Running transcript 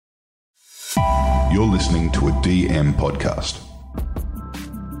You're listening to a DM podcast.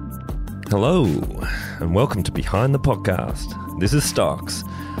 Hello, and welcome to Behind the Podcast. This is Stocks.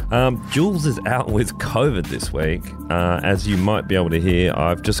 Jules is out with COVID this week. As you might be able to hear,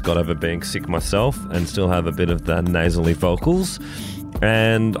 I've just got over being sick myself and still have a bit of the nasally vocals.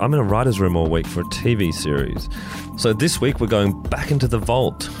 And I'm in a writer's room all week for a TV series. So this week we're going back into the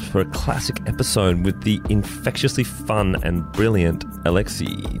vault for a classic episode with the infectiously fun and brilliant Alexei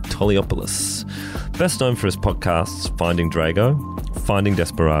Toliopoulos. Best known for his podcasts Finding Drago, Finding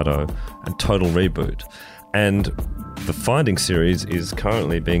Desperado, and Total Reboot. And the Finding series is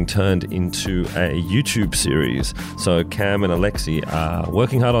currently being turned into a YouTube series. So Cam and Alexei are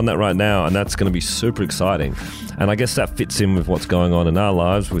working hard on that right now, and that's going to be super exciting. And I guess that fits in with what's going on in our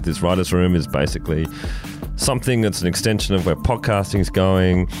lives with this writer's room. Is basically something that's an extension of where podcasting is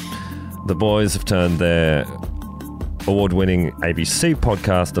going. The boys have turned their award-winning ABC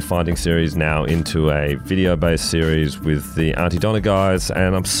podcast, The Finding series, now into a video-based series with the Auntie Donna guys,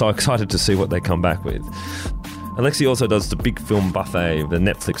 and I'm so excited to see what they come back with. Alexei also does the Big Film Buffet, the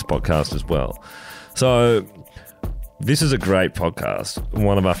Netflix podcast as well. So this is a great podcast,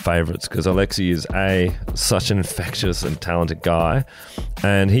 one of our favourites, because Alexei is such an infectious and talented guy,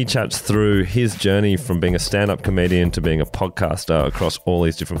 and he chats through his journey from being a stand-up comedian to being a podcaster across all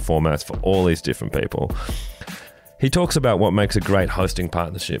these different formats for all these different people. He talks about what makes a great hosting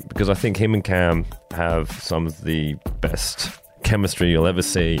partnership, because I think him and Cam have some of the best chemistry you'll ever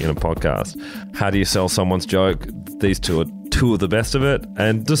see in a podcast. How do you sell someone's joke? These two are two of the best of it,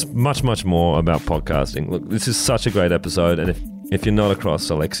 and just much, much more about podcasting. Look, this is such a great episode, and if you're not across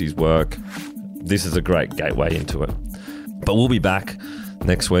Alexei's work, this is a great gateway into it. But we'll be back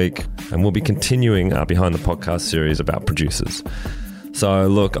next week, and we'll be continuing our Behind the Podcast series about producers. So,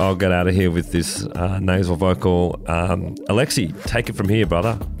 look, I'll get out of here with this nasal vocal. Alexei, take it from here,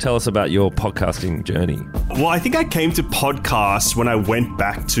 brother. Tell us about your podcasting journey. Well, I think I came to podcasts when I went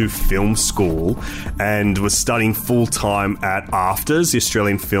back to film school and was studying full-time at AFTRS, the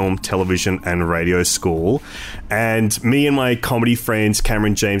Australian Film, Television and Radio School. And me and my comedy friends,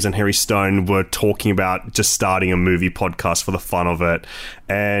 Cameron James and Harry Stone, were talking about just starting a movie podcast for the fun of it.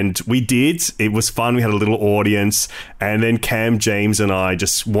 And we did. It was fun. We had a little audience. And then Cam James and I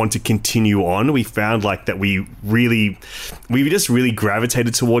just want to continue on. We found like that we just really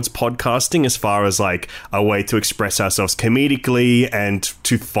gravitated towards podcasting as far as like a way to express ourselves comedically and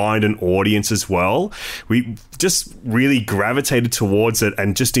to find an audience as well. We just really gravitated towards it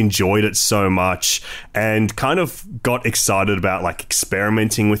and just enjoyed it so much, and kind of got excited about like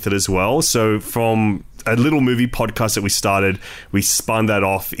experimenting with it as well. So from a little movie podcast that we started, we spun that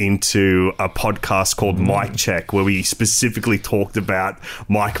off into a podcast called Mic Check, where we specifically talked about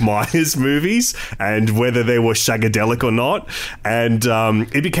Mike Myers movies and whether they were shagadelic or not. And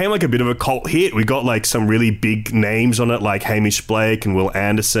it became like a bit of a cult hit. We got like some really big names on it, like Hamish Blake and Will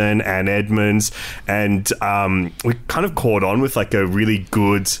Anderson, Anne Edmonds, and we kind of caught on with like a really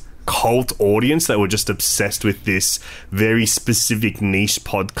good cult audience that were just obsessed with this very specific niche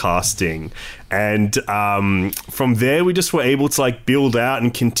podcasting. And from there, we just were able to like build out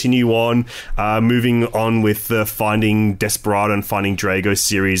and continue on, moving on with the Finding Desperado and Finding Drago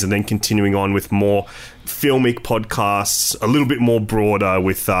series, and then continuing on with more filmic podcasts, a little bit more broader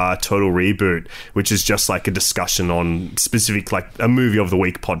with Total Reboot, which is just like a discussion on specific, like a movie of the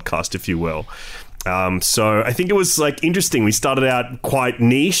week podcast, if you will. So I think it was like interesting. We started out quite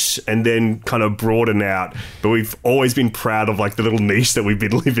niche and then kind of broadened out, but we've always been proud of like the little niche that we've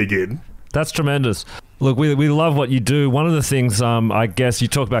been living in. That's tremendous. Look, we love what you do. One of the things, I guess, you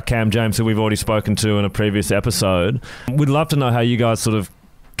talked about Cam James, who we've already spoken to in a previous episode. We'd love to know how you guys sort of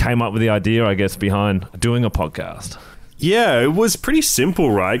came up with the idea, I guess, behind doing a podcast. Yeah, it was pretty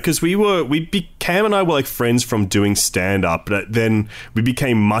simple, right? Because Cam and I were like friends from doing stand-up, but then we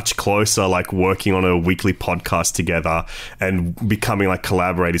became much closer, like working on a weekly podcast together and becoming like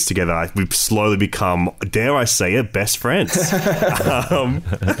collaborators together. We've slowly become, dare I say it, best friends. But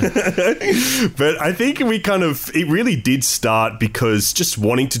I think it really did start because just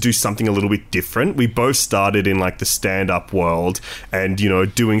wanting to do something a little bit different. We both started in like the stand-up world and, you know,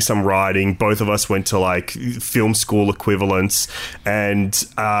 doing some writing. Both of us went to like film school equivalents, and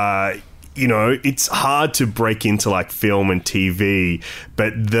you know, it's hard to break into like film and TV,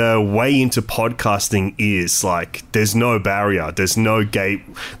 but the way into podcasting is like there's no barrier, there's no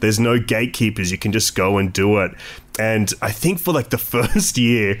gatekeepers. You can just go and do it. And I think for like the first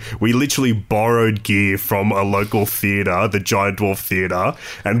year, we literally borrowed gear from a local theatre, the Giant Dwarf Theatre,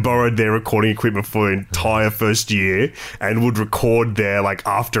 and borrowed their recording equipment for the entire first year, and would record there like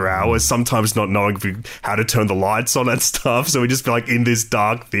after hours, sometimes not knowing how to turn the lights on and stuff. So we'd just be like in this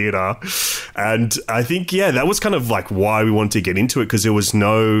dark theatre. And I think, yeah, that was kind of like why we wanted to get into it, because there was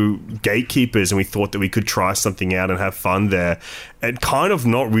no gatekeepers and we thought that we could try something out and have fun there. And kind of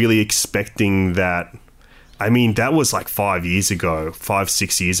not really expecting that. I mean, that was like 5 years ago,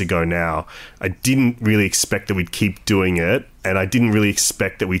 6 years ago now. I didn't really expect that we'd keep doing it. And I didn't really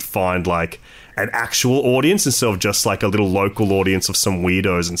expect that we'd find like an actual audience instead of just like a little local audience of some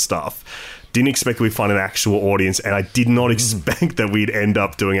weirdos and stuff. Didn't expect that we'd find an actual audience. And I did not expect that we'd end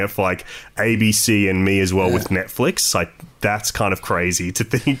up doing it for like ABC and me as well with Netflix. Like, that's kind of crazy to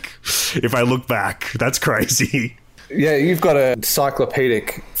think. If I look back, that's crazy. Yeah, you've got a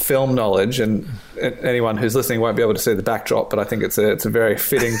encyclopedic film knowledge, and anyone who's listening won't be able to see the backdrop, but I think it's a very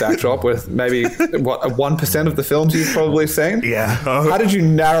fitting backdrop with maybe, 1% of the films you've probably seen? Yeah. How did you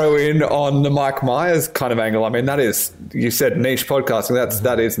narrow in on the Mike Myers kind of angle? I mean, that is, you said niche podcasting,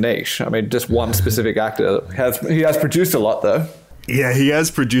 that is niche. I mean, just one specific actor. He has produced a lot, though. Yeah, he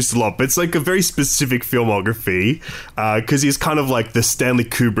has produced a lot, but it's like a very specific filmography, because he's kind of like the Stanley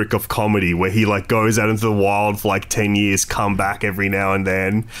Kubrick of comedy, where he like goes out into the wild for like 10 years, come back every now and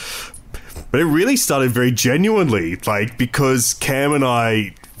then. But it really started very genuinely, like, because Cam and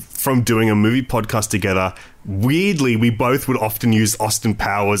I, from doing a movie podcast together, weirdly, we both would often use Austin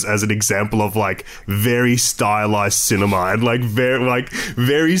Powers as an example of like very stylized cinema, and like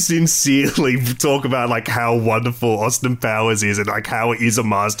very sincerely talk about like how wonderful Austin Powers is and like how it is a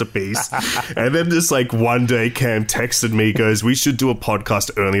masterpiece. And then just like one day Cam texted me, goes, "We should do a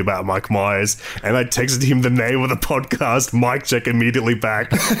podcast only about Mike Myers." And I texted him the name of the podcast. Mike check immediately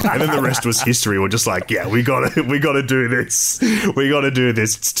back, and then the rest was history. We're just like, yeah, we gotta do this. We gotta do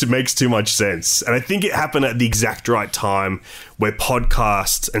this. It makes too much sense. And I think it happened at the exact right time where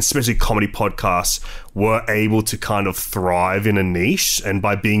podcasts, and especially comedy podcasts, were able to kind of thrive in a niche, and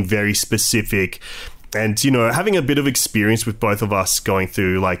by being very specific. And, you know, having a bit of experience with both of us going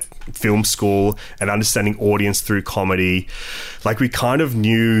through like film school and understanding audience through comedy, like we kind of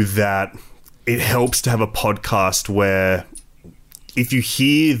knew that it helps to have a podcast where if you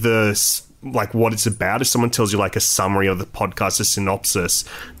hear like what it's about, if someone tells you like a summary of the podcast, a synopsis,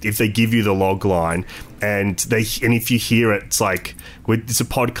 if they give you the log line, and if you hear it, it's like, it's a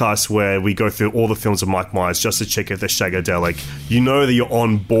podcast where we go through all the films of Mike Myers just to check if they're shagadelic. You know that you're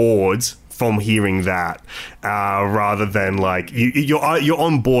on board from hearing that, rather than like you're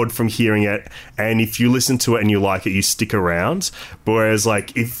on board from hearing it, and if you listen to it and you like it, you stick around. Whereas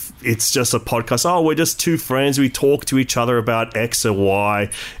like if it's just a podcast, oh, we're just two friends, we talk to each other about X or Y,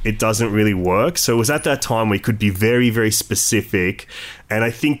 it doesn't really work. So it was at that time we could be very, very specific. And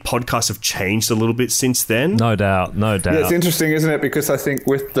I think podcasts have changed a little bit since then. No doubt. Yeah, it's interesting, isn't it? Because I think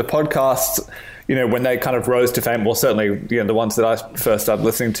with the podcasts, you know, when they kind of rose to fame, well, certainly, you know, the ones that I first started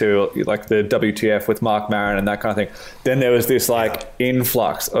listening to, like the WTF with Mark Maron and that kind of thing, then there was this like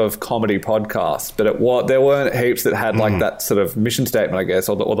influx of comedy podcasts, but there weren't heaps that had like that sort of mission statement, I guess,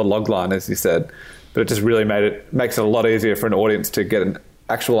 or the log line, as you said. But it just really makes it a lot easier for an audience to get an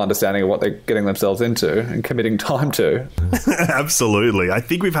actual understanding of what they're getting themselves into and committing time to. Absolutely. I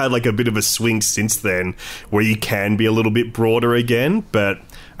think we've had like a bit of a swing since then where you can be a little bit broader again, but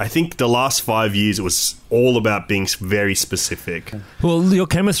I think the last 5 years it was all about being very specific. Well, your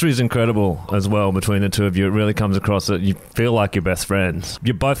chemistry is incredible as well between the two of you. It really comes across that you feel like you're best friends.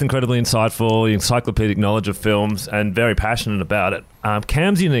 You're both incredibly insightful, encyclopedic knowledge of films, and very passionate about it.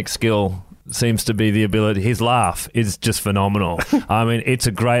 Cam's unique skill seems to be the ability. His laugh is just phenomenal. I mean, it's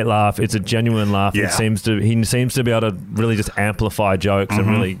a great laugh. It's a genuine laugh. Yeah. He seems to be able to really just amplify jokes and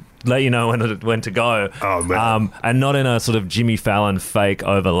really let you know when to go. Oh, man. And not in a sort of Jimmy Fallon fake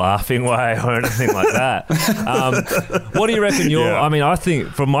over laughing way or anything like that. What do you reckon I mean, I think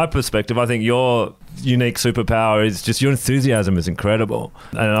from my perspective, I think your unique superpower is just your enthusiasm is incredible.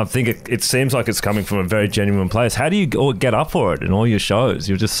 And I think it seems like it's coming from a very genuine place. How do you all get up for it in all your shows?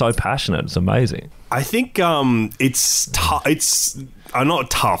 You're just so passionate. It's amazing. I think it's tough. I'm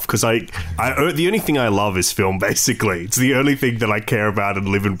not tough because the only thing I love is film. Basically, it's the only thing that I care about and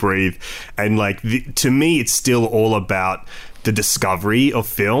live and breathe. And like to me, it's still all about the discovery of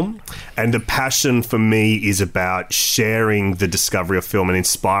film, and the passion for me is about sharing the discovery of film and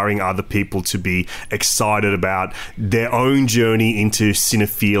inspiring other people to be excited about their own journey into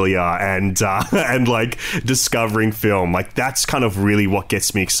cinephilia and like discovering film. Like that's kind of really what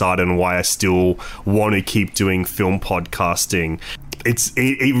gets me excited and why I still want to keep doing film podcasting.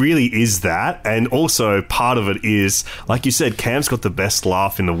 it really is that, and also part of it is, like you said, Cam's got the best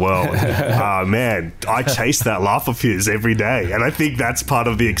laugh in the world. Man, I chase that laugh of his every day, and I think that's part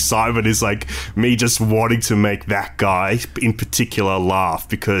of the excitement, is like me just wanting to make that guy in particular laugh,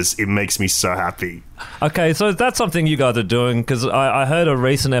 because it makes me so happy. Okay, so that's something you guys are doing, because I heard a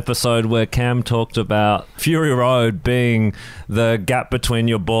recent episode where Cam talked about Fury Road being the gap between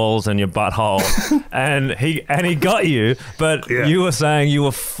your balls and your butthole, and he got you, but you were saying you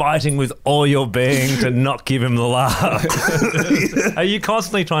were fighting with all your being to not give him the laugh. Are you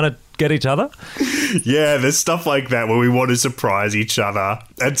constantly trying to get each other? Yeah, there's stuff like that where we want to surprise each other,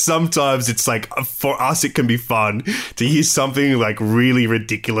 and sometimes it's like, for us it can be fun to hear something like really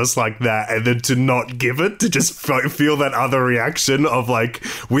ridiculous like that, and then to not give it, to just feel that other reaction of like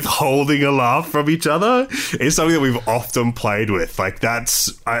withholding a laugh from each other, is something that we've often played with. Like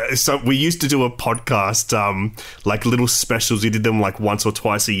so we used to do a podcast, like little specials. We did them like once or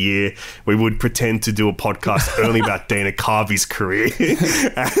twice a year. We would pretend to do a podcast only about Dana Carvey's career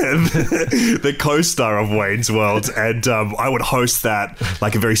and the co-star of Wayne's World, and I would host that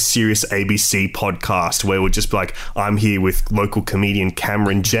like a very serious ABC podcast where we'd just be like, I'm here with local comedian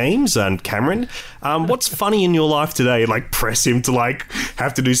Cameron James, and Cameron, what's funny in your life today? And like press him to like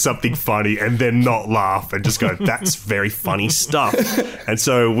have to do something funny and then not laugh and just go, that's very funny stuff. And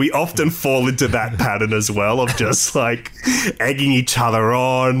so we often fall into that pattern as well, of just like egging each other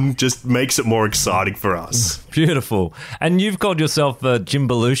on. Just makes it more exciting for us. Beautiful. And you've called yourself Jim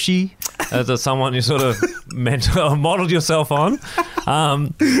Belushi as someone you sort of modeled yourself on.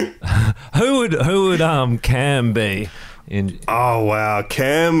 Who would Cam be? Oh wow,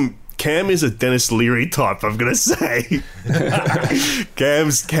 Cam is a Dennis Leary type, I'm going to say.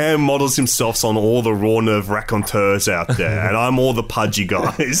 Cam models himself on all the raw nerve raconteurs out there, and I'm all the pudgy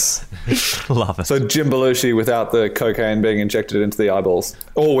guys. Love it. So Jim Belushi without the cocaine being injected into the eyeballs.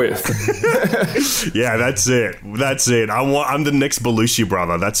 Or with. Yeah, that's it. I'm the next Belushi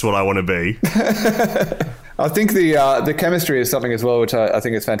brother. That's what I want to be. I think the chemistry is something as well, which I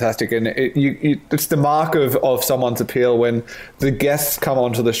think is fantastic, and it's the mark of someone's appeal when the guests come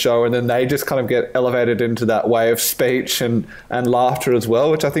onto the show and then they just kind of get elevated into that way of speech and laughter as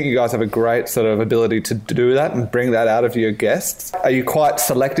well, which I think you guys have a great sort of ability to do that and bring that out of your guests. Are you quite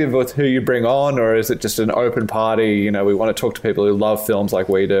selective with who you bring on, or is it just an open party? You know, we want to talk to people who love films like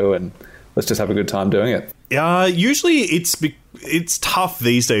we do, and let's just have a good time doing it. Usually it's tough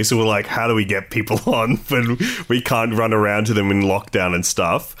these days. So we're like, how do we get people on when we can't run around to them in lockdown and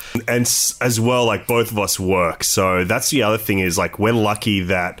stuff? And as well, like both of us work. So that's the other thing, is like we're lucky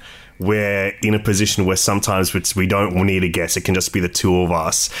that we're in a position where sometimes we don't need a guest. It can just be the two of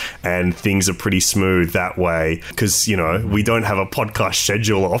us, and things are pretty smooth that way, because, you know, we don't have a podcast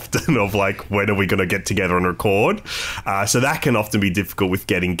schedule often of like, when are we going to get together and record? So that can often be difficult with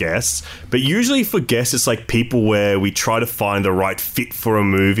getting guests. But usually for guests, it's like people where we try to find the right fit for a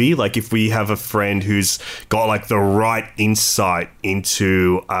movie. Like if we have a friend who's got like the right insight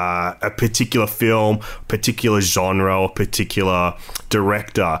into a particular film, particular genre, or particular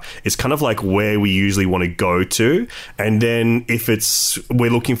director, it's kind of like where we usually want to go to. And then if we're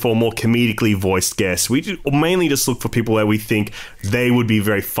looking for more comedically voiced guests, we mainly just look for people that we think they would be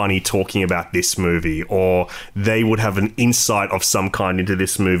very funny talking about this movie, or they would have an insight of some kind into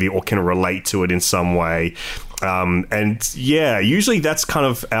this movie, or can relate to it in some way. And yeah, usually that's kind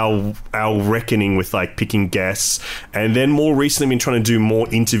of our reckoning with like picking guests. And then more recently, I've been trying to do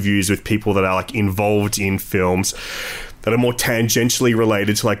more interviews with people that are like involved in films that are more tangentially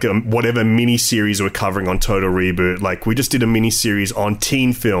related to like whatever mini-series we're covering on Total Reboot. Like we just did a mini-series on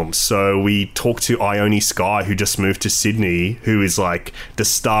teen films. So we talked to Ione Skye, who just moved to Sydney, who is like the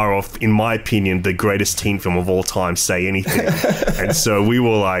star of, in my opinion, the greatest teen film of all time, Say Anything. And so we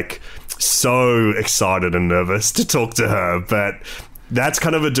were like so excited and nervous to talk to her. But that's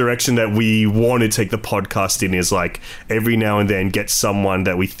kind of a direction that we want to take the podcast in, is like every now and then get someone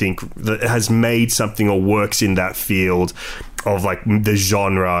that we think that has made something or works in that field of like the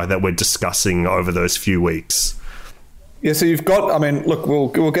genre that we're discussing over those few weeks. Yeah, so you've got, I mean, look,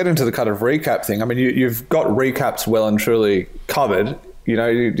 we'll get into the kind of recap thing. I mean, you've got recaps well and truly covered. You know,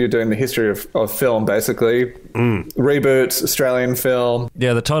 you're doing the history of film, basically. Reboots, Australian film.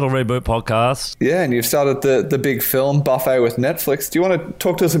 Yeah, the Total Reboot podcast. Yeah, and you've started the big film buffet with Netflix. Do you want to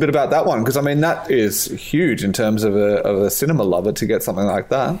talk to us a bit about that one? Because, I mean, that is huge in terms of a cinema lover to get something like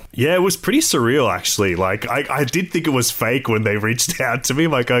that. Yeah, it was pretty surreal, actually. Like, I did think it was fake when they reached out to me.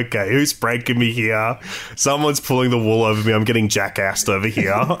 Like, okay, who's pranking me here? Someone's pulling the wool over me. I'm getting jackassed over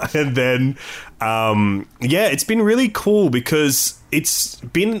here. And then, yeah, it's been really cool because it's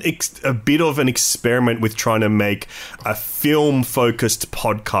been a bit of an experiment with trying trying to make a film-focused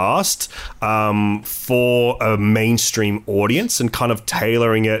podcast for a mainstream audience and kind of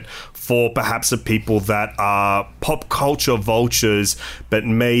tailoring it for perhaps the people that are pop culture vultures, but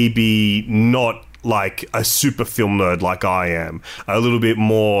maybe not like a super film nerd like I am. A little bit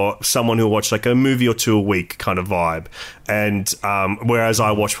more someone who'll watch like a movie or two a week kind of vibe. And whereas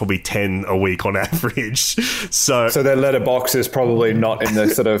I watch probably 10 a week on average. So their letterbox is probably not in the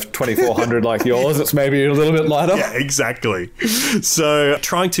sort of 2400 like yours. It's maybe a little bit lighter. Yeah, exactly. So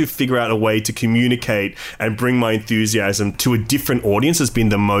trying to figure out a way to communicate and bring my enthusiasm to a different audience has been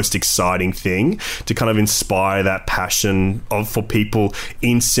the most exciting thing, to kind of inspire that passion for people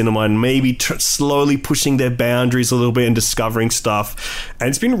in cinema and maybe slowly pushing their boundaries a little bit and discovering stuff. And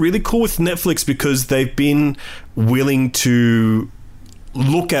it's been really cool with Netflix because they've been willing to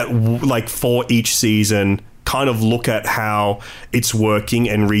look at, like, for each season, kind of look at how it's working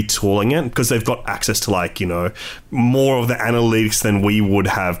and retooling it, because they've got access to, like, you know, more of the analytics than we would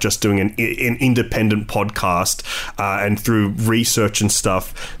have just doing an independent podcast, and through research and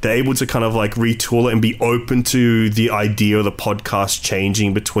stuff, they're able to kind of like retool it and be open to the idea of the podcast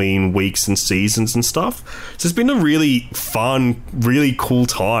changing between weeks and seasons and stuff. So it's been a really fun, really cool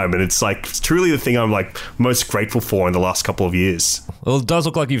time, and it's like, it's truly the thing I'm like most grateful for in the last couple of years. Well, it does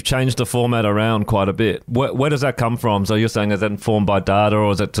look like you've changed the format around quite a bit. Where does that come from? So you're saying, is that informed by data,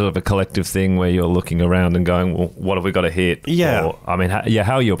 or is it sort of a collective thing where you're looking around and going, well, what have we got to hit? Yeah. Or, I mean,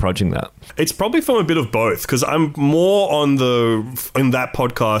 how are you approaching that? It's probably from a bit of both, because I'm more in that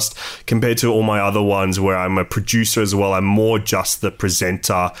podcast compared to all my other ones where I'm a producer as well. I'm more just the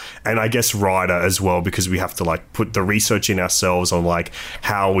presenter and I guess writer as well, because we have to like put the research in ourselves on like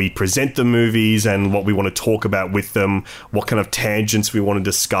how we present the movies and what we want to talk about with them, what kind of tangents we want to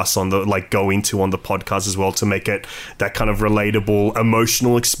discuss on the, like, go into on the podcast as well, to make it that kind of relatable,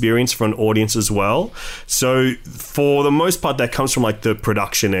 emotional experience for an audience as well. So for the most part, that comes from like the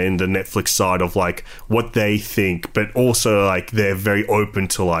production and the Netflix side of like what they think, but also like they're very open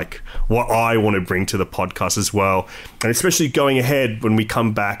to like what I want to bring to the podcast as well. And especially going ahead when we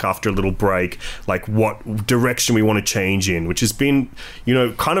come back after a little break, like what direction we want to change in, which has been, you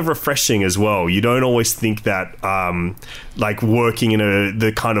know, kind of refreshing as well. You don't always think that like working in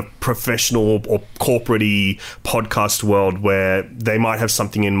the kind of professional or corporate-y podcast world where they might have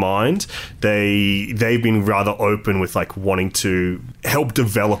something in mind, they've been rather open with like wanting to help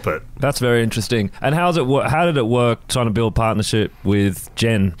develop it. That's very interesting. And how did it work trying to build partnership with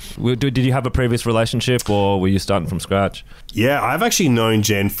Jen? Did you have a previous relationship, or were you starting from scratch? Yeah, I've actually known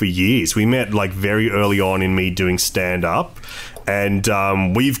Jen for years. We met like very early on in me doing stand-up,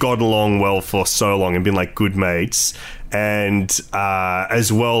 and we've gotten along well for so long and been like good mates. And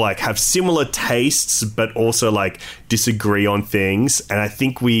as well, like have similar tastes, but also like disagree on things. And I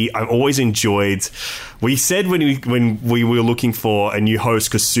think I've always enjoyed. We said when we were looking for a new host,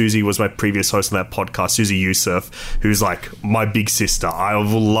 because Susie was my previous host on that podcast, Susie Youssef, who's like my big sister. I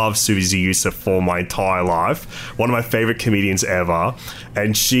love Susie Youssef for my entire life. One of my favorite comedians ever.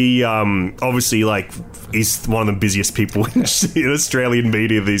 And she obviously like is one of the busiest people in Australian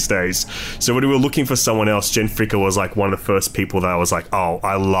media these days. So when we were looking for someone else, Jen Fricker was like one of the first people that I was like, oh,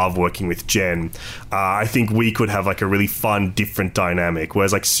 I love working with Jen. I think we could have like a really fun, different dynamic.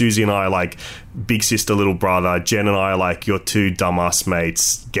 Whereas like Susie and I are like big sister, little brother. Jen and I are like your two dumbass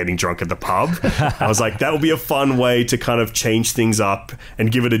mates getting drunk at the pub. I was like, that would be a fun way to kind of change things up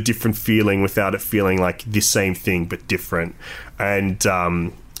and give it a different feeling without it feeling like the same thing but different. And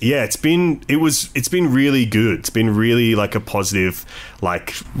yeah, it's been really good. It's been really like a positive,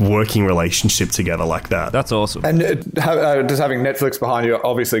 like working relationship together like that. That's awesome. And just having Netflix behind you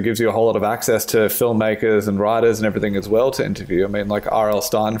obviously gives you a whole lot of access to filmmakers and writers and everything as well to interview. I mean, like R.L.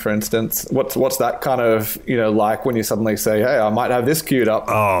 Stein, for instance. What's that kind of, you know, like when you suddenly say, hey, I might have this queued up?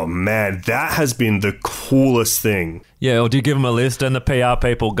 Oh man, that has been the coolest thing. Yeah, or do you give them a list and the PR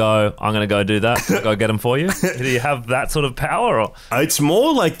people go, I'm going to go do that, go get them for you? Do you have that sort of power? Or? It's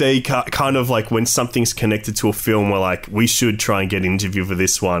more like they kind of like when something's connected to a film, we're like, we should try and get an interview for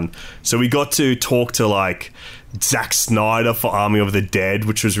this one. So we got to talk to like Zack Snyder for Army of the Dead,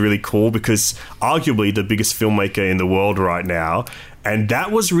 which was really cool because arguably the biggest filmmaker in the world right now. And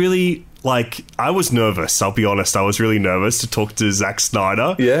that was really... like, I was nervous, I'll be honest. I was really nervous to talk to Zack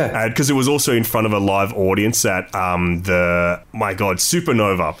Snyder. Yeah. Because it was also in front of a live audience at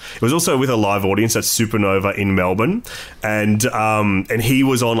Supernova. It was also with a live audience at Supernova in Melbourne. And he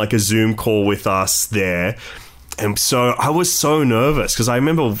was on like a Zoom call with us there. And so I was so nervous because I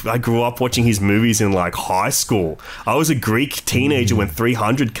remember I grew up watching his movies in like high school. I was a Greek teenager when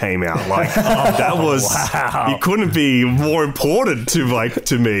 300 came out. Like that was, it couldn't be more important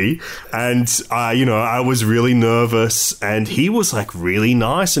to me. And I was really nervous, and he was like really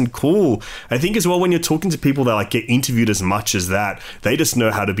nice and cool. I think as well, when you're talking to people that like get interviewed as much as that, they just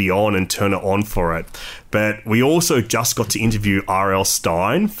know how to be on and turn it on for it. But we also just got to interview R.L.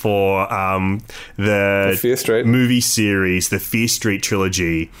 Stine for the Fear Street movie series, the Fear Street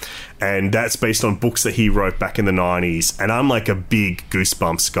trilogy. And that's based on books that he wrote back in the 90s. And I'm like a big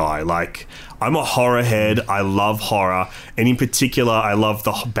Goosebumps guy. Like, I'm a horror head. I love horror. And in particular, I love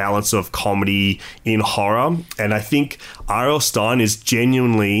the balance of comedy in horror. And I think R.L. Stine is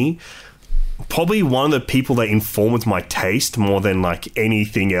genuinely probably one of the people that informed my taste more than like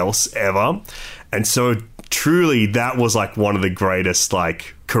anything else ever. And so truly that was like one of the greatest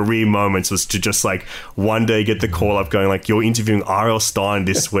like career moments, was to just like one day get the call up going like, you're interviewing R.L. Stine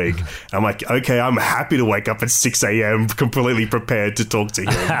this week. And I'm like, okay, I'm happy to wake up at 6 a.m. completely prepared to talk to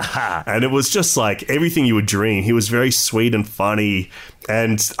him. And it was just like everything you would dream. He was very sweet and funny.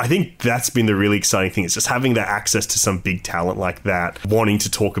 And I think that's been the really exciting thing. It's just having that access to some big talent like that, wanting to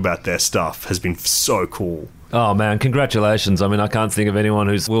talk about their stuff has been so cool. Oh, man, congratulations. I mean, I can't think of anyone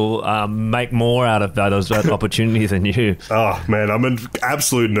who will make more out of those opportunities than you. Oh, man, I'm an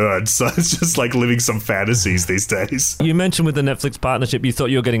absolute nerd, so it's just like living some fantasies these days. You mentioned with the Netflix partnership, you thought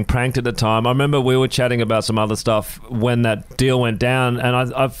you were getting pranked at the time. I remember we were chatting about some other stuff when that deal went down, and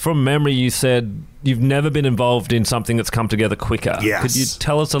I from memory, you said you've never been involved in something that's come together quicker. Yes. Could you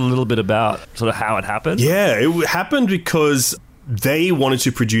tell us a little bit about sort of how it happened? Yeah, it happened because they wanted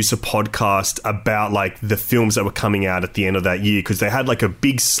to produce a podcast about like the films that were coming out at the end of that year, because they had like a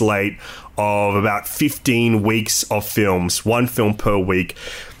big slate of about 15 weeks of films, one film per week,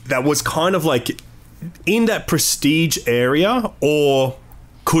 that was kind of like in that prestige area, or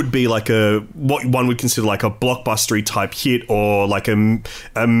could be like what one would consider like a blockbustery type hit, or like a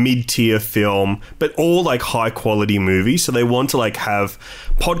mid-tier film, but all like high quality movies. So they want to like have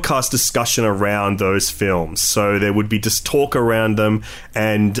podcast discussion around those films. So there would be just talk around them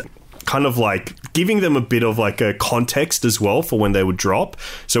and kind of like giving them a bit of like a context as well for when they would drop.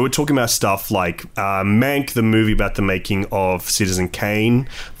 So we're talking about stuff like Mank, the movie about the making of Citizen Kane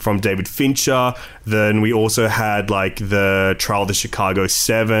from David Fincher. Then we also had like the Trial of the Chicago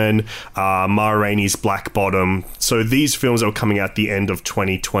 7, Ma Rainey's Black Bottom. So these films that were coming out the end of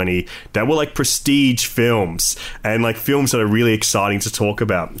 2020 that were like prestige films and like films that are really exciting to talk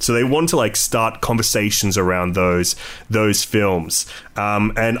about. So they want to like start conversations around those films.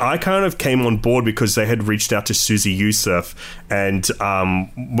 And I kind of came on board because they had reached out to Susie Youssef, and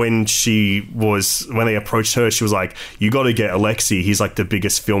when they approached her, she was like, you got to get Alexi. He's like the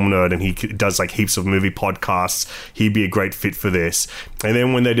biggest film nerd, and he does like heaps of movie podcasts. He'd be a great fit for this. And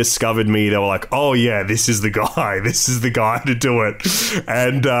then when they discovered me, they were like, oh yeah, this is the guy. This is the guy to do it.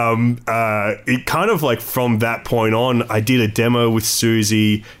 And it kind of like from that point on, I did a demo with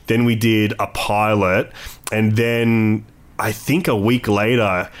Susie. Then we did a pilot, and then I think a week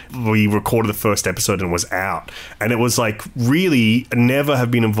later, we recorded the first episode and was out. And it was like really never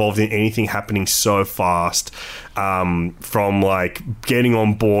have been involved in anything happening so fast, from like getting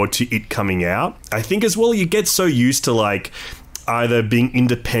on board to it coming out. I think as well, you get so used to like either being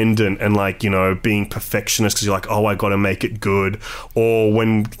independent and like, you know, being perfectionist because you're like, oh, I got to make it good. Or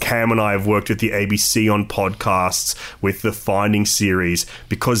when Cam and I have worked with the ABC on podcasts with the Finding series,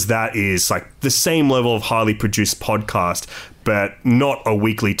 because that is like the same level of highly produced podcast, but not a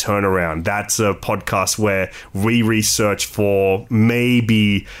weekly turnaround. That's a podcast where we research for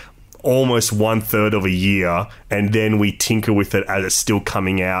maybe almost 1/3 of a year, and then we tinker with it as it's still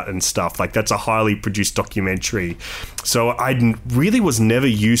coming out and stuff. Like that's a highly produced documentary. So I really was never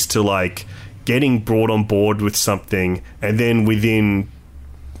used to like getting brought on board with something and then within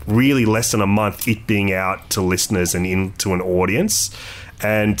really less than a month it being out to listeners and into an audience.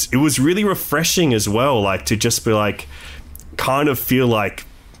 And it was really refreshing as well, like to just be like, kind of feel like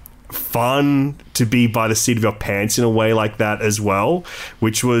fun to be by the seat of your pants in a way like that as well,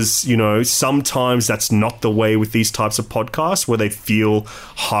 which was, you know, sometimes that's not the way with these types of podcasts where they feel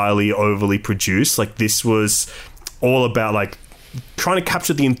highly overly produced. Like this was all about like trying to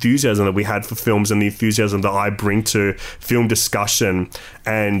capture the enthusiasm that we had for films and the enthusiasm that I bring to film discussion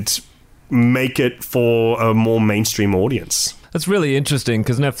and make it for a more mainstream audience. That's really interesting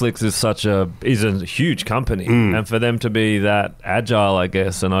because Netflix is a huge company, and for them to be that agile, I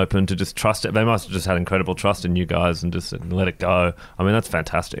guess, and open to just trust it, they must have just had incredible trust in you guys and just let it go. I mean, that's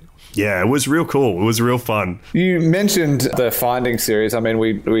fantastic. Yeah, it was real cool. It was real fun. You mentioned the Finding series. I mean,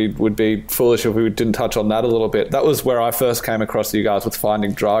 we would be foolish if we didn't touch on that a little bit. That was where I first came across you guys with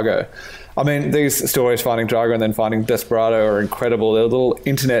Finding Drago. I mean, these stories, Finding Drago and then Finding Desperado, are incredible. They're little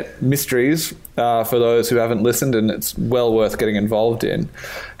internet mysteries for those who haven't listened, and it's well worth getting involved in.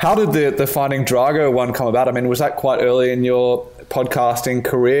 How did the Finding Drago one come about? I mean, was that quite early in your podcasting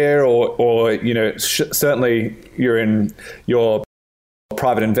career, or certainly you're in your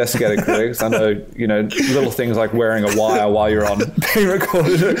private investigator career? Because I know, little things like wearing a wire while you're on being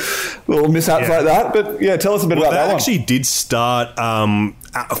recorded, little mishaps like that. But yeah, tell us a bit about that one. That actually did start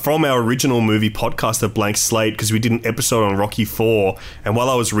from our original movie podcast, A Blank Slate, because we did an episode on Rocky IV, and while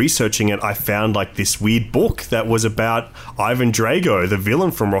I was researching it, I found like this weird book that was about Ivan Drago, the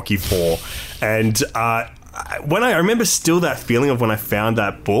villain from Rocky IV, and when I remember still that feeling of when I found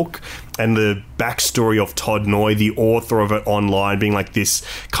that book and the backstory of Todd Noy, the author of it, online, being like this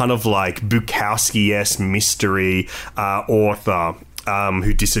kind of like Bukowski-esque mystery author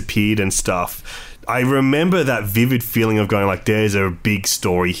who disappeared and stuff. I remember that vivid feeling of going like, there's a big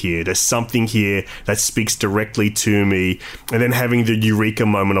story here. There's something here that speaks directly to me. And then having the eureka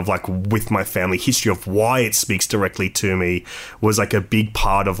moment of like, with my family history of why it speaks directly to me was like a big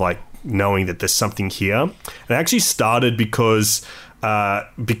part of like knowing that there's something here. And it actually started because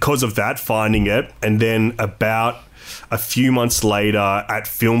of that, finding it. And then about a few months later at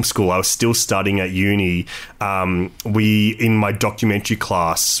film school, I was still studying at uni. In my documentary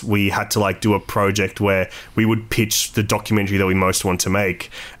class, we had to like do a project where we would pitch the documentary that we most want to make.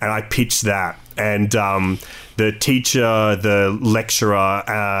 And I pitched that. And the teacher, the lecturer,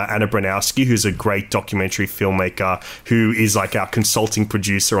 Anna Branowski, who's a great documentary filmmaker, who is like our consulting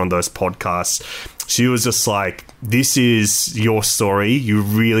producer on those podcasts, she was just like, this is your story. You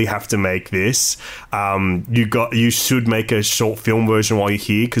really have to make this. You should make a short film version while you're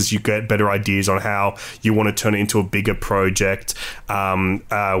here, because you get better ideas on how you want to turn it into a bigger project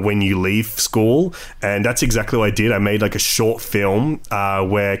when you leave school. And that's exactly what I did. I made like a short film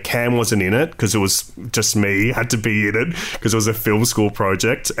where Cam wasn't in it because it was just me, had to be in it because it was a film school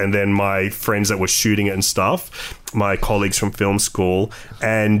project. And then my friends that were shooting it and stuff, my colleagues from film school.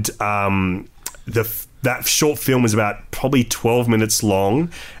 And that short film is about probably 12 minutes long,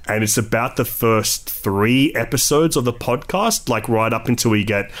 and it's about the first 3 episodes of the podcast, like right up until we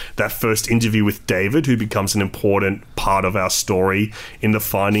get that first interview with David, who becomes an important part of our story in the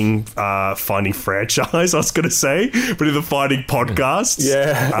Finding franchise, I was going to say, but in the Finding podcast.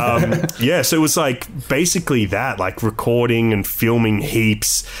 Yeah. So it was like basically that, like recording and filming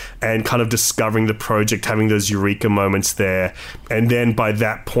heaps and kind of discovering the project, having those eureka moments there. And then by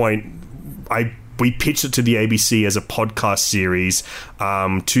that point, we pitched it to the ABC as a podcast series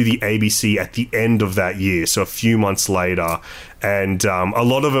to the ABC at the end of that year, so a few months later. And a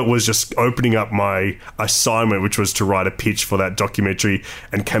lot of it was just opening up my assignment, which was to write a pitch for that documentary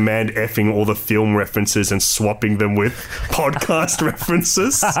and command effing all the film references and swapping them with podcast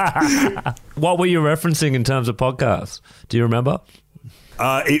references. What were you referencing in terms of podcasts? Do you remember?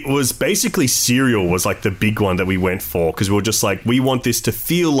 It was basically Serial was like the big one that we went for, because we were just like, we want this to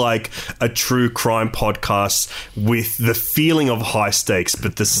feel like a true crime podcast with the feeling of high stakes,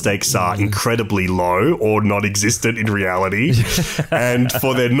 but the stakes are incredibly low or non-existent in reality. And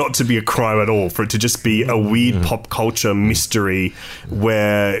for there not to be a crime at all, for it to just be a weird pop culture mystery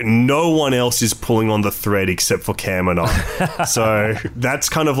where no one else is pulling on the thread except for Cam and I. So that's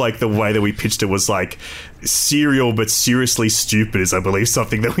kind of like the way that we pitched it, was like Serial but seriously stupid is, I believe,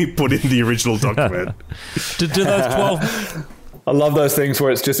 something that we put in the original document. Do those 12... I love those things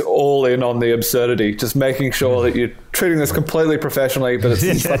where it's just all in on the absurdity, just making sure that you're treating this completely professionally, but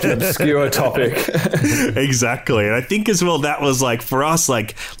it's such an obscure topic. Exactly. And I think as well, that was like, for us,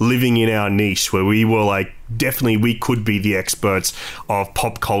 like living in our niche where we were like, definitely we could be the experts of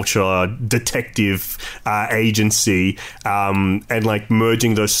pop culture, detective agency, and like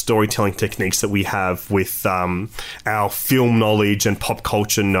merging those storytelling techniques that we have with our film knowledge and pop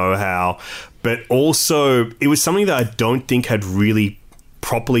culture know-how. But also, it was something that I don't think had really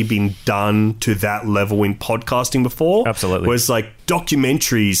properly been done to that level in podcasting before. Absolutely. Whereas like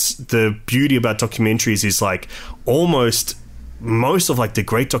documentaries, the beauty about documentaries is like almost most of like the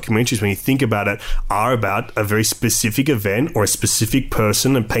great documentaries, when you think about it, are about a very specific event or a specific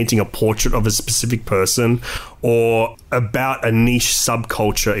person and painting a portrait of a specific person, or about a niche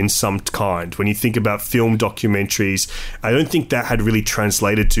subculture in some kind. When you think about film documentaries, I don't think that had really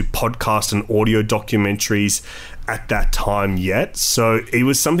translated to podcast and audio documentaries at that time yet. So it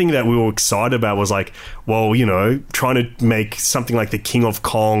was something that we were excited about, was like, well, you know, trying to make something like The King of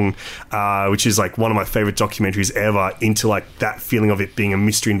Kong, which is like one of my favorite documentaries ever, into like that feeling of it being a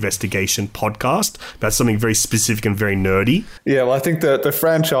mystery investigation podcast about something very specific and very nerdy. Yeah, well, I think that the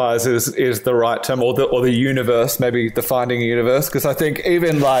franchise is the right term, or the universe, maybe the Finding Universe, because I think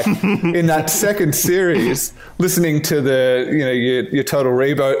even like in that second series, listening to the, you know, your Total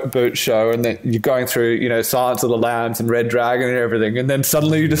Reboot show, and then you're going through, you know, Silence of the Lambs and Red Dragon and everything, and then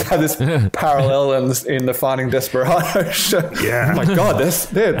suddenly you just have this parallel in the Finding Desperado show. Yeah. Oh my God,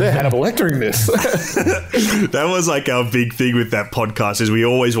 they're Hannibal Lectering this. That was like our big thing with that podcast, is we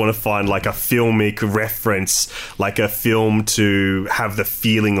always want to find like a filmic reference, like a film to have the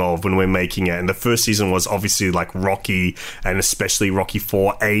feeling of when we're making it. And the first season was obviously like Rocky, and especially Rocky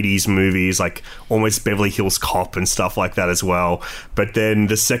IV, 80s movies, like almost Beverly Hills Cop and stuff like that as well. But then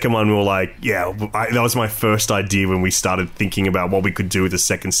the second one, we were like, yeah, that was my first idea when we started thinking about what we could do with the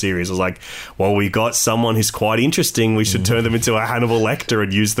second series. I was like, well, we got someone who's quite interesting. We should turn them into a Hannibal Lecter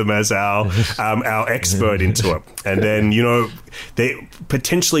and use them as our expert into it. And then, you know,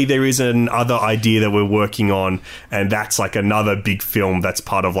 potentially there is another idea that we're working on, and that's like another big film that's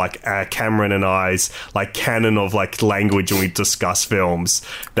part of like Cameron and I's like canon of like language when we discuss films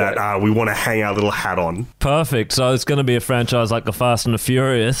that we want to hang our little hat on. Perfect. So it's going to be a franchise like The Fast and the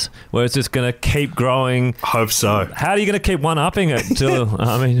Furious, where it's just going to keep growing. Hope so. How are you going to keep one-upping it too?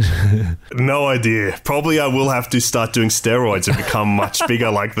 I mean, no idea. Probably I will have to start doing steroids and become much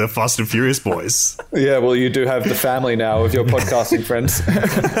bigger like the Fast and Furious boys. Yeah, well, you do have the family now of your podcasting friends.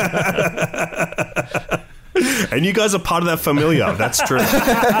 And you guys are part of that familia. That's true.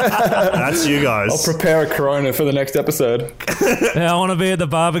 That's you guys. I'll prepare a Corona for the next episode. Yeah, I want to be at the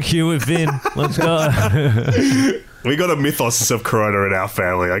barbecue with Vin. Let's go. We got a mythos of Corona in our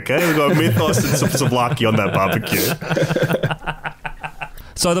family, okay? We got a mythos and some souvlaki on that barbecue.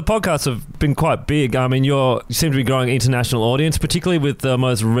 So the podcasts have been quite big. I mean, you seem to be growing international audience, particularly with the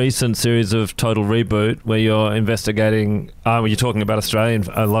most recent series of Total Reboot, where you're investigating, where you're talking about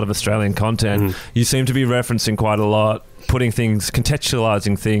a lot of Australian content. You seem to be referencing quite a lot,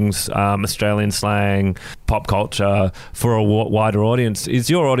 contextualizing things, Australian slang, pop culture for a wider audience. Is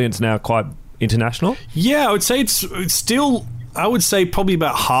your audience now quite international? Yeah, I would say it's still... I would say probably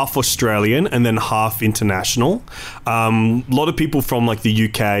about half Australian and then half international. A lot of people from like the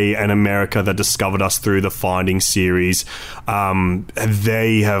UK and America that discovered us through the Finding series,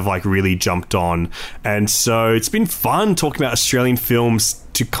 they have like really jumped on. And so it's been fun talking about Australian films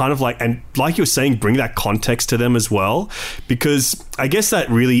to kind of like, and like you were saying, bring that context to them as well, because I guess that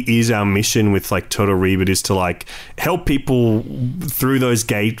really is our mission with like Total Reboot, is to like help people through those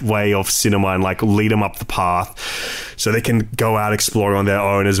gateway of cinema and like lead them up the path so they can go out exploring on their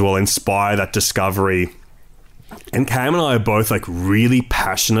own as well, inspire that discovery. And Cam and I are both like really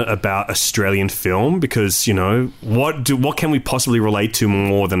passionate about Australian film, because, you know, what can we possibly relate to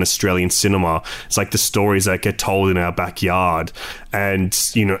more than Australian cinema? It's like the stories that get told in our backyard. And,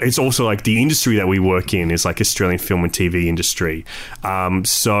 you know, it's also like the industry that we work in is like Australian film and TV industry.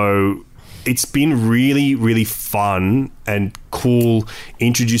 So it's been really, really fun and cool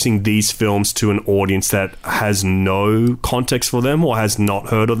introducing these films to an audience that has no context for them or has not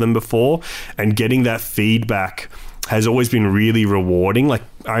heard of them before, and getting that feedback has always been really rewarding. Like,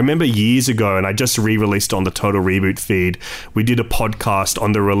 I remember years ago, and I just re-released on the Total Reboot feed, we did a podcast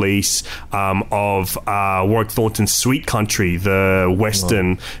on the release of Warwick Thornton's Sweet Country, the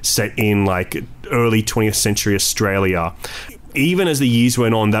Western set in like early 20th century Australia. Even as the years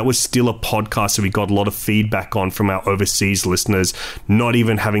went on, that was still a podcast that we got a lot of feedback on from our overseas listeners, not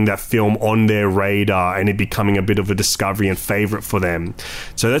even having that film on their radar and it becoming a bit of a discovery and favorite for them.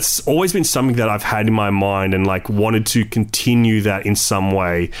 So that's always been something that I've had in my mind and like wanted to continue that in some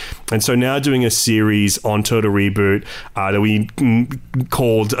way. And so now doing a series on Total Reboot that we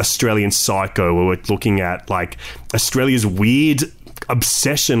called Australian Psycho, where we're looking at like Australia's weird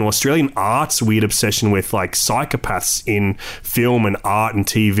obsession, or Australian art's weird obsession with like psychopaths in film and art and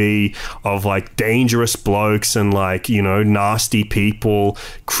TV, of like dangerous blokes and like, you know, nasty people,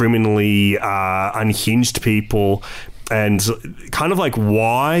 criminally unhinged people, and kind of like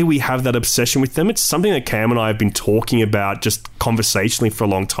why we have that obsession with them. It's something that Cam and I have been talking about just conversationally for a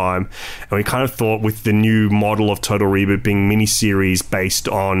long time. And we kind of thought with the new model of Total Reboot being miniseries based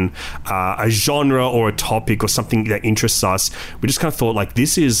on a genre or a topic or something that interests us, we just kind of thought like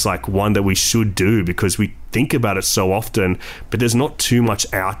this is like one that we should do, because we think about it so often, but there's not too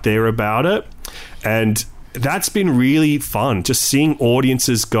much out there about it. And that's been really fun, just seeing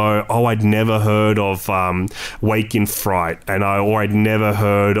audiences go, oh, I'd never heard of Wake in Fright, or I'd never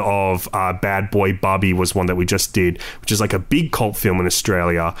heard of Bad Boy Bubby was one that we just did, which is like a big cult film in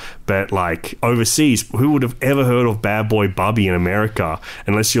Australia, but like overseas, who would have ever heard of Bad Boy Bubby in America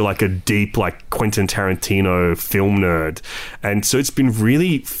unless you're like a deep like Quentin Tarantino film nerd? And so it's been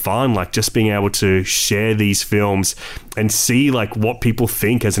really fun, like just being able to share these films and see like what people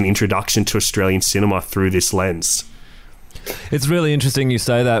think as an introduction to Australian cinema through this lens. It's really interesting you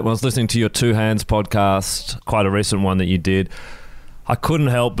say that. When I was listening to your Two Hands podcast, quite a recent one that you did, I couldn't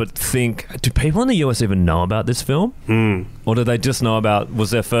help but think, do people in the US even know about this film? Or do they just know about,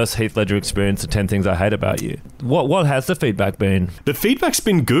 was their first Heath Ledger experience, the 10 Things I Hate About You? What has the feedback been? The feedback's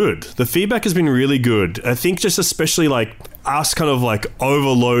been good. The feedback has been really good. I think just especially like us kind of like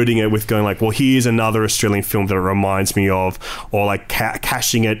overloading it with going like, well, here's another Australian film that it reminds me of, or like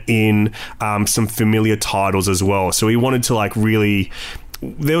cashing it in some familiar titles as well. So we wanted to like really...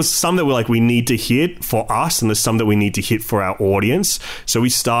 There was some that were like, we need to hit for us, and there's some that we need to hit for our audience. So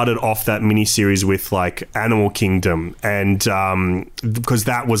we started off that mini-series with like Animal Kingdom, and because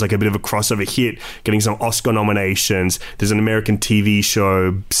that was like a bit of a crossover hit, getting some Oscar nominations. There's an American TV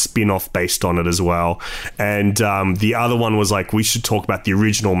show spin-off based on it as well. And the other one was like, we should talk about the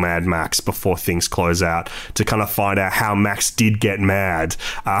original Mad Max before things close out, to kind of find out how Max did get mad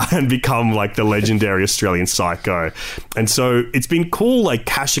and become like the legendary Australian psycho. And so it's been cool, like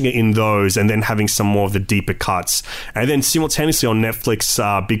cashing it in those and then having some more of the deeper cuts, and then simultaneously on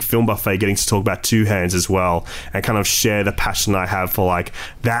Netflix Big Film Buffet getting to talk about Two Hands as well, and kind of share the passion I have for like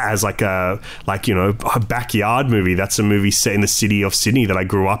that as like a backyard movie. That's a movie set in the city of Sydney that I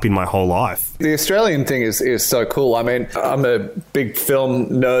grew up in my whole life. The Australian thing is so cool. I mean, I'm a big film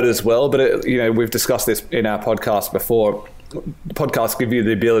nerd as well, but we've discussed this in our podcast before. Podcasts give you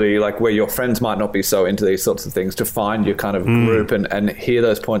the ability, like where your friends might not be so into these sorts of things, to find your kind of group and hear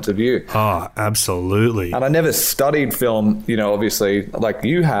those points of view. Oh, absolutely. And I never studied film, obviously, like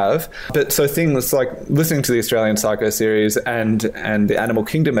you have. But so things like listening to the Australian Psycho series and the Animal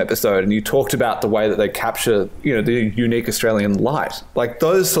Kingdom episode, and you talked about the way that they capture, the unique Australian light. Like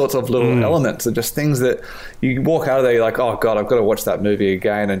those sorts of little elements are just things that you walk out of there, you're like, oh God, I've got to watch that movie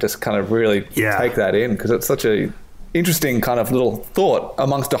again, and just kind of really take that in, because it's such a interesting kind of little thought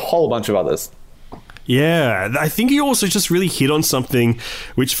amongst a whole bunch of others. Yeah, I think you also just really hit on something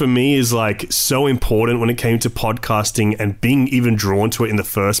which for me is like so important when it came to podcasting and being even drawn to it in the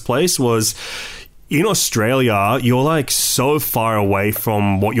first place. Was in Australia, you're like so far away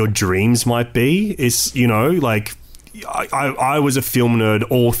from what your dreams might be. It's, like I was a film nerd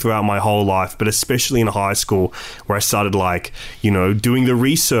all throughout my whole life, but especially in high school, where I started like, doing the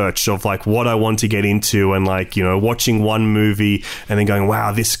research of like what I want to get into, and like, watching one movie and then going,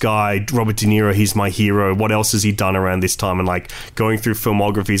 wow, this guy, Robert De Niro, he's my hero. What else has he done around this time? And like going through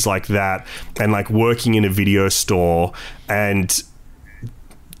filmographies like that, and like working in a video store. And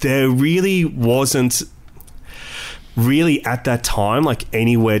there really wasn't really at that time like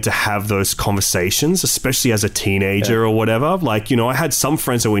anywhere to have those conversations, especially as a teenager or whatever. Like, I had some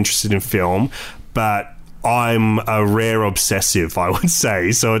friends that were interested in film, but I'm a rare obsessive, I would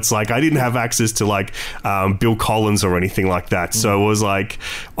say. So it's like I didn't have access to like Bill Collins or anything like that. So it was like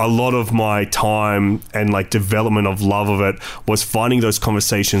a lot of my time and like development of love of it was finding those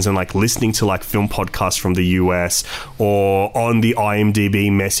conversations and like listening to like film podcasts from the US, or on the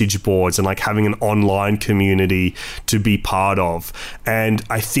IMDb message boards, and like having an online community to be part of. And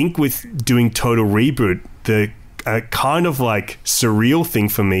I think with doing Total Reboot, the kind of like surreal thing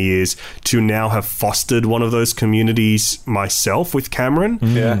for me is to now have fostered one of those communities myself with Cameron.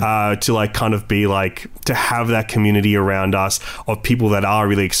 To like kind of be like, to have that community around us of people that are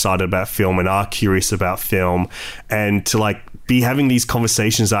really excited about film and are curious about film, and to like be having these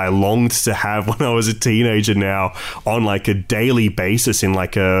conversations that I longed to have when I was a teenager now on like a daily basis in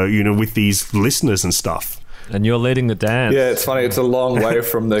like a, with these listeners and stuff. And you're leading the dance. Yeah, it's funny. It's a long way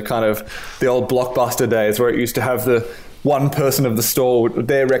from the kind of the old Blockbuster days where it used to have the one person of the store with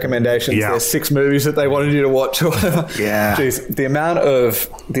their recommendations, their 6 movies that they wanted you to watch or whatever. Yeah. Jeez, the amount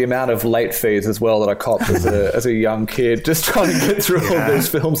of late fees as well that I copped as a young kid, just trying to get through all these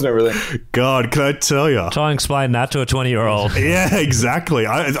films and everything. God, can I tell you? Try and explain that to a 20-year-old. Yeah, exactly.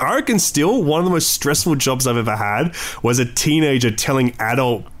 I reckon still one of the most stressful jobs I've ever had was a teenager telling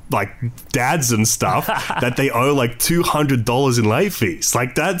adult like dads and stuff that they owe like $200 in late fees.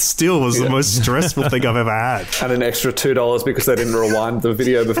 Like that still was the most stressful thing I've ever had. And an extra $2 because they didn't rewind the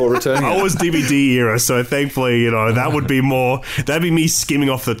video before returning it. I was DVD era, so thankfully, that would be that'd be me skimming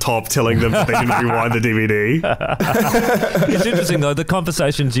off the top telling them that they didn't rewind the DVD. It's interesting though, the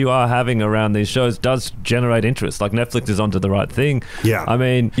conversations you are having around these shows does generate interest. Like Netflix is onto the right thing. Yeah. I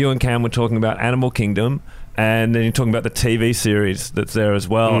mean, you and Cam were talking about Animal Kingdom, and then you're talking about the TV series that's there as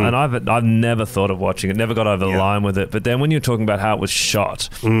well. And I've never thought of watching it, never got over the line with it. But then when you're talking about how it was shot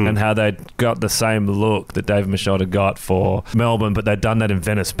and how they'd got the same look that David Machado got for Melbourne, but they'd done that in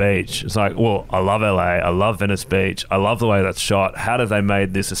Venice Beach. It's like, well, I love LA, I love Venice Beach, I love the way that's shot. How did they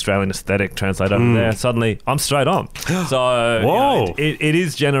made this Australian aesthetic translate over there? Suddenly, I'm straight on. So it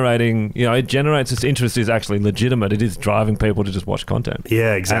is generating, it generates this interest is actually legitimate. It is driving people to just watch content.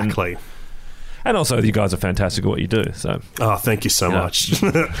 Yeah, exactly. And also, you guys are fantastic at what you do. So, thank you so much.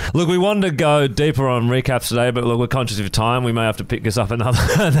 Look, we wanted to go deeper on recaps today, but look, we're conscious of time. We may have to pick this up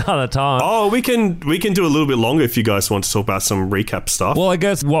another time. Oh, we can do a little bit longer if you guys want to talk about some recap stuff. Well, I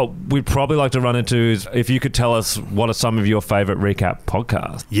guess what we'd probably like to run into is if you could tell us what are some of your favorite recap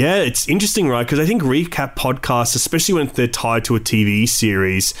podcasts. Yeah, it's interesting, right? Because I think recap podcasts, especially when they're tied to a TV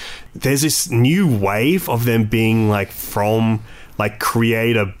series, there's this new wave of them being from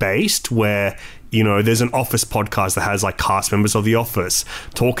creator based, where there's an Office podcast that has cast members of The Office,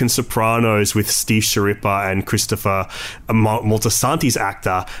 Talking Sopranos with Steve Sciarippa and Christopher Moltisanti's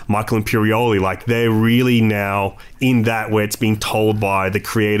actor, Michael Imperioli. They're really now in that where it's being told by the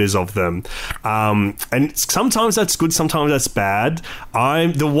creators of them. And sometimes that's good, sometimes that's bad.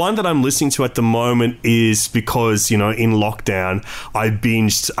 The one that I'm listening to at the moment is because, in lockdown, I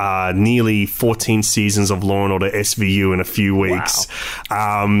binged nearly 14 seasons of Law & Order SVU in a few weeks.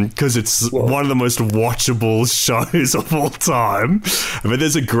 Because it's one of the most watchable shows of all time. But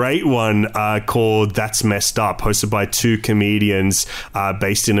there's a great one called That's Messed Up, hosted by two comedians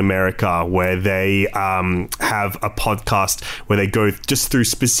based in America, where they have a podcast where they go just through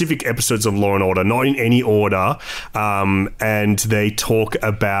specific episodes of Law & Order, not in any order, and they talk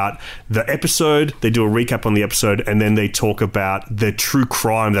about the episode, they do a recap on the episode, and then they talk about the true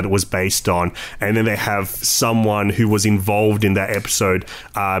crime that it was based on, and then they have someone who was involved in that episode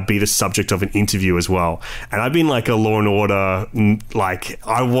be the subject of an interview as well. And I've been a Law & Order,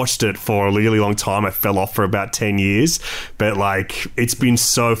 I watched it for a really long time. I fell off for about 10 years, but it's been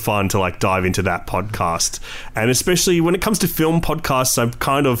so fun to dive into that podcast. And especially when it comes to film podcasts, I've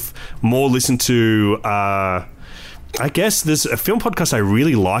kind of more listened to I guess there's a film podcast I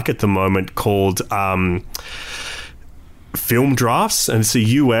really like at the moment called Film Drafts, and it's a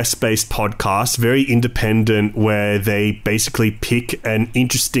US-based podcast, very independent, where they basically pick an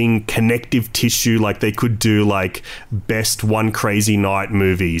interesting connective tissue. They could do best One Crazy Night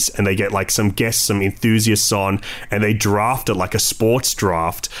movies, and they get some guests, some enthusiasts on, and they draft it like a sports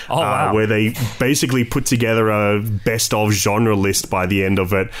draft. Where they basically put together a best of genre list by the end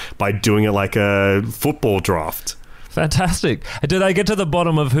of it by doing it like a football draft. Fantastic. Do they get to the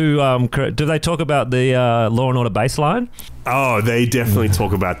bottom of who... do they talk about the Law & Order baseline? Oh, they definitely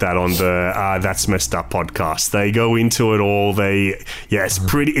talk about that on the That's Messed Up podcast. They go into it all. It's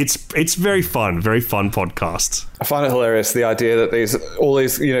very fun podcast. I find it hilarious, the idea that all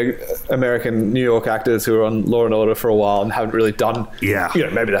these American New York actors who are on Law & Order for a while and haven't really done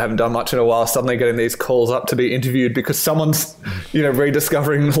maybe they haven't done much in a while, suddenly getting these calls up to be interviewed because someone's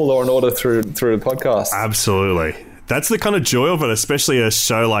rediscovering Law & Order through the podcast. Absolutely. That's the kind of joy of it, especially a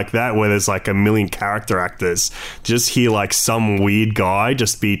show like that where there's a million character actors. Just hear some weird guy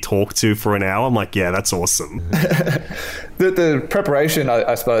just be talked to for an hour. I'm yeah, that's awesome. The preparation,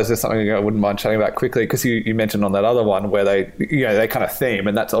 I suppose, is something I wouldn't mind chatting about quickly, because you mentioned on that other one where they kind of theme,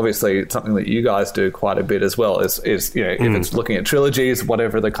 and that's obviously something that you guys do quite a bit as well. Is if it's looking at trilogies,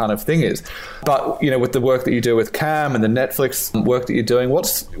 whatever the kind of thing is. But with the work that you do with Cam and the Netflix work that you're doing,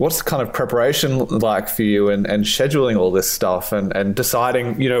 what's the kind of preparation like for you and scheduling all this stuff and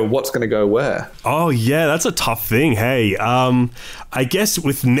deciding what's going to go where? Oh yeah, that's a tough thing. Hey, I guess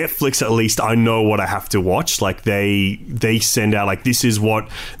with Netflix at least I know what I have to watch. They send out this is what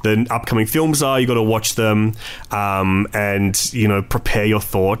the upcoming films are, you got to watch them, and prepare your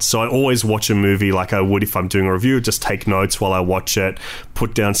thoughts. So I always watch a movie like I would if I'm doing a review, just take notes while I watch it,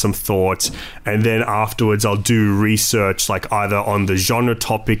 put down some thoughts, and then afterwards I'll do research either on the genre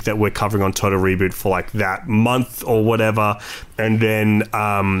topic that we're covering on Total Reboot for that month or whatever, and then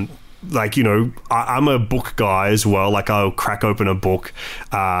like, you know, I'm a book guy as well. Like, I'll crack open a book,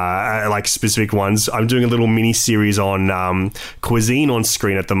 like specific ones. I'm doing a little mini series on cuisine on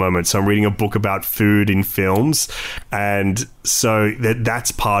screen at the moment. So I'm reading a book about food in films, and so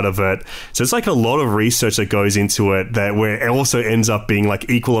that's part of it. So it's like a lot of research that goes into it, that where it also ends up being like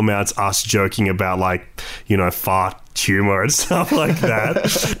equal amounts us joking about, like, you know, fart humor and stuff like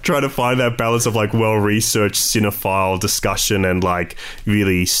that. Trying to find that balance of like well-researched cinephile discussion and like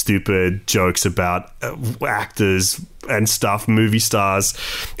really stupid jokes about actors and stuff, movie stars,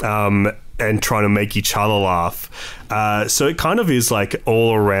 and trying to make each other laugh. So it kind of is like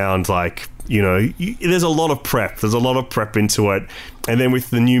all around, like, you know, there's a lot of prep. There's a lot of prep into it. And then with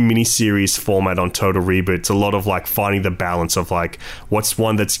the new miniseries format on Total Reboot, it's a lot of like finding the balance of like what's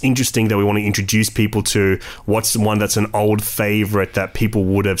one that's interesting that we want to introduce people to, what's one that's an old favorite that people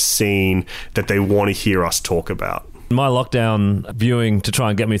would have seen that they want to hear us talk about. My lockdown viewing to try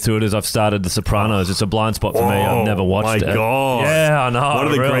and get me through it is I've started The Sopranos. It's a blind spot for me. I've never watched it. My God. Yeah, I know. One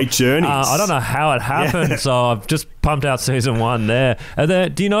of the great journeys. I don't know how it happened, so I've just pumped out season 1 there.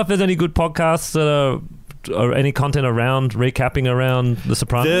 Do you know if there's any good podcasts that are, or any content around recapping around The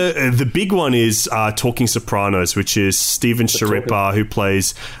Sopranos? The big one is Talking Sopranos, which is Steven Sciarippa, who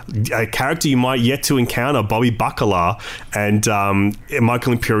plays a character you might yet to encounter, Bobby Bacala, and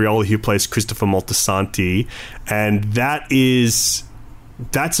Michael Imperioli, who plays Christopher Moltisanti. And that's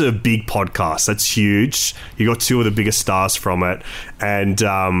a big podcast. That's huge. You got 2 of the biggest stars from it, and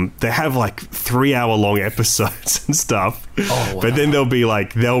they have like 3-hour-long episodes and stuff. Oh, wow. But then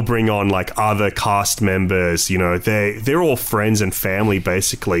they'll bring on like other cast members. You know, they're all friends and family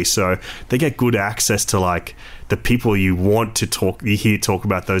basically, so they get good access to like the people you want to talk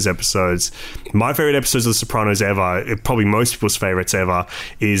about those episodes. My favorite episodes of The Sopranos ever, probably most people's favorites ever,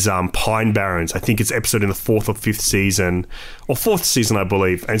 is Pine Barrens. I think it's episode in the 4th or 5th season, or 4th season, I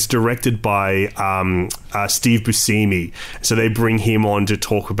believe. And it's directed by Steve Buscemi. So they bring him on to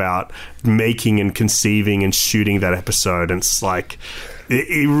talk about making and conceiving and shooting that episode. And it's like,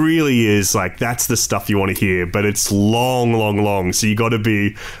 it really is like, that's the stuff you want to hear, but it's long. So you got to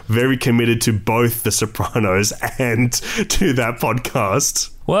be very committed to both The Sopranos and to that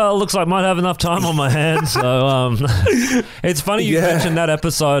podcast. Well, it looks like I might have enough time on my hands. So it's funny you mentioned that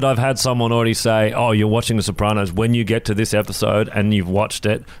episode. I've had someone already say, "Oh, you're watching The Sopranos. When you get to this episode and you've watched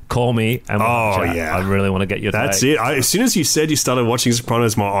it, call me and we'll chat. Yeah, I really want to get your That's take." it. As soon as you said you started watching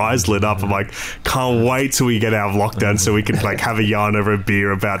Sopranos, my eyes lit up. I'm like, can't wait till we get out of lockdown so we can like have a yarn over a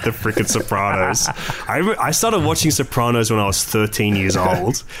beer about the freaking Sopranos. I started watching Sopranos when I was 13 years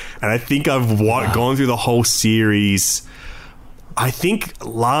old, and I think I've gone through the whole series. I think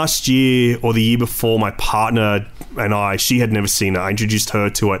last year or the year before, my partner and she had never seen it. I introduced her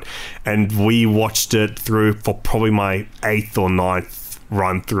to it, and we watched it through for probably my 8th or 9th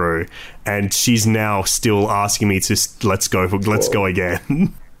run through. And she's now still asking me to let's go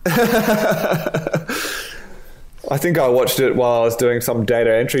again. I think I watched it while I was doing some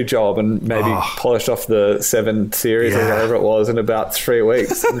data entry job and maybe polished off the 7 series or whatever it was in about 3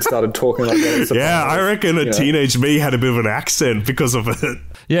 weeks and started talking like that. Yeah, I reckon teenage me had a bit of an accent because of it.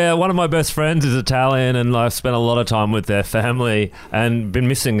 Yeah, one of my best friends is Italian, and I've spent a lot of time with their family and been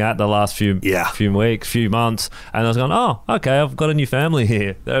missing that the last few weeks, few months. And I was going, oh, okay, I've got a new family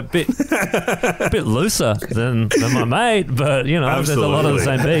here. They're a bit looser than my mate, but, you know, Absolutely. There's a lot of the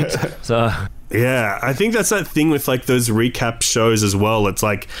same beats. So... Yeah, I think that's that thing with like those recap shows as well. It's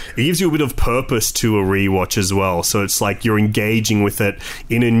like it gives you a bit of purpose to a rewatch as well. So it's like you're engaging with it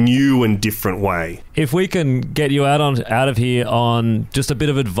in a new and different way. If we can get you out of here on just a bit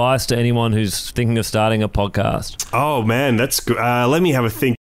of advice to anyone who's thinking of starting a podcast. Oh man, that's good. Let me have a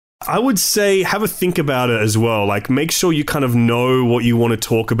think. I would say have a think about it as well. Like make sure you kind of know what you want to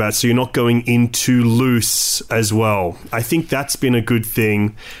talk about so you're not going in too loose as well. I think that's been a good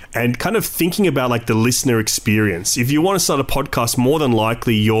thing. And kind of thinking about like the listener experience. If you want to start a podcast, more than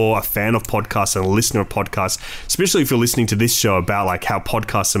likely you're a fan of podcasts and a listener of podcasts, especially if you're listening to this show about like how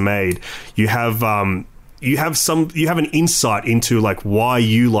podcasts are made. You have an insight into like why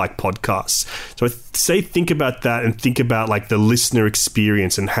you like podcasts. So think about that and think about like the listener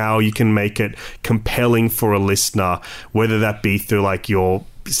experience and how you can make it compelling for a listener, whether that be through like your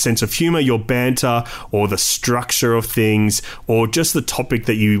sense of humor, your banter, or the structure of things, or just the topic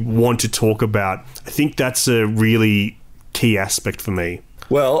that you want to talk about. I think that's a really key aspect for me.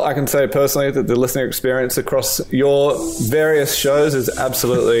 Well, I can say personally that the listener experience across your various shows is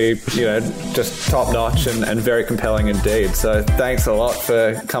absolutely, just top notch and very compelling indeed. So thanks a lot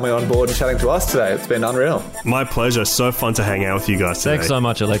for coming on board and chatting to us today. It's been unreal. My pleasure. So fun to hang out with you guys today. Thanks so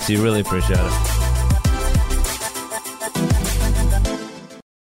much, Alexi. Really appreciate it.